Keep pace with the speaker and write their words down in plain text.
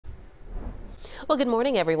Well, good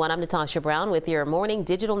morning, everyone. I'm Natasha Brown with your morning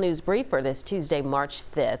digital news brief for this Tuesday, March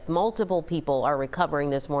 5th. Multiple people are recovering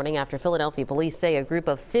this morning after Philadelphia police say a group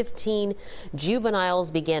of 15 juveniles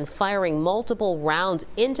began firing multiple rounds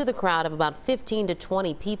into the crowd of about 15 to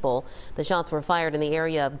 20 people. The shots were fired in the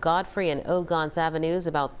area of Godfrey and Ogons Avenues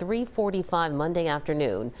about 3:45 Monday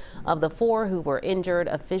afternoon. Of the 4 who were injured,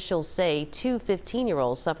 officials say 2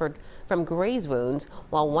 15-year-olds suffered from graze wounds,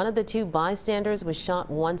 while one of the 2 bystanders was shot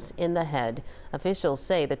once in the head. Officials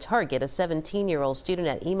say the target, a 17-year-old student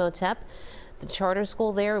at Emotep, the charter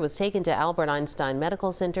school there, was taken to Albert Einstein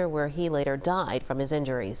Medical Center, where he later died from his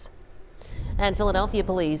injuries. And Philadelphia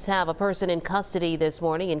police have a person in custody this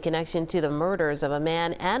morning in connection to the murders of a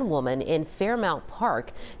man and woman in Fairmount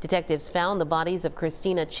Park. Detectives found the bodies of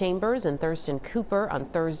Christina Chambers and Thurston Cooper on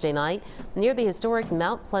Thursday night near the historic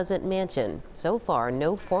Mount Pleasant mansion. So far,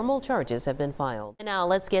 no formal charges have been filed. And now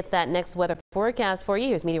let's get that next weather forecast for you.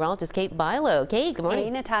 Here's meteorologist Kate Bilo. Kate, good morning.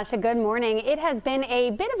 Hey, Natasha, good morning. It has been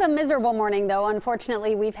a bit of a miserable morning, though.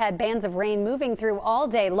 Unfortunately, we've had bands of rain moving through all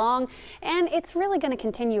day long, and it's really going to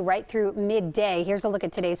continue right through midday. Here's a look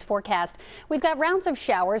at today's forecast. We've got rounds of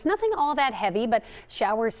showers, nothing all that heavy, but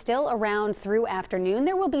showers still around through afternoon.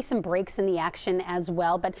 There will be some breaks in the action as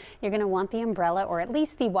well, but you're going to want the umbrella or at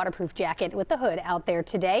least the waterproof jacket with the hood out there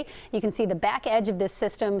today. You can see the back edge of this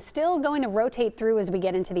system still going to rotate through as we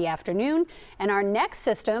get into the afternoon. And our next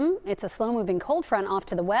system, it's a slow-moving cold front off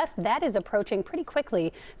to the west. That is approaching pretty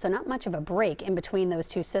quickly, so not much of a break in between those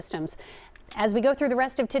 2 systems. As we go through the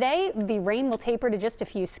rest of today, the rain will taper to just a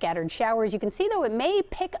few scattered showers. You can see, though, it may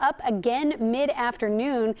pick up again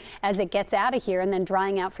mid-afternoon as it gets out of here and then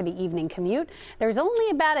drying out for the evening commute. There's only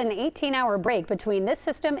about an 18-hour break between this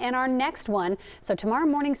system and our next one, so tomorrow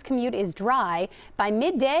morning's commute is dry. By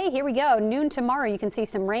midday, here we go, noon tomorrow, you can see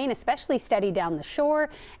some rain, especially steady down the shore,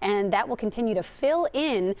 and that will continue to fill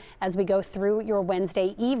in as we go through your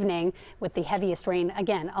Wednesday evening with the heaviest rain,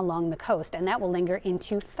 again, along the coast, and that will linger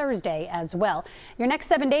into Thursday as well. Your next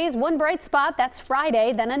 7 days, one bright spot, that's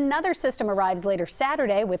Friday. Then another system arrives later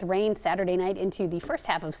Saturday with rain Saturday night into the first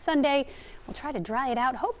half of Sunday. We'll try to dry it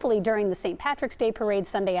out hopefully during the St. Patrick's Day parade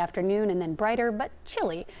Sunday afternoon, and then brighter but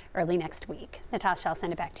chilly early next week. Natasha, I'll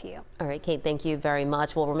send it back to you. All right, Kate, thank you very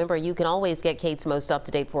much. Well, remember, you can always get Kate's most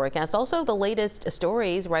up-to-date forecast. Also, the latest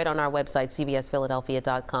stories right on our website,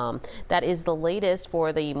 cbsphiladelphia.com. That is the latest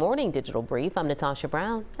for the morning digital brief. I'm Natasha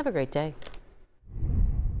Brown. Have a great day.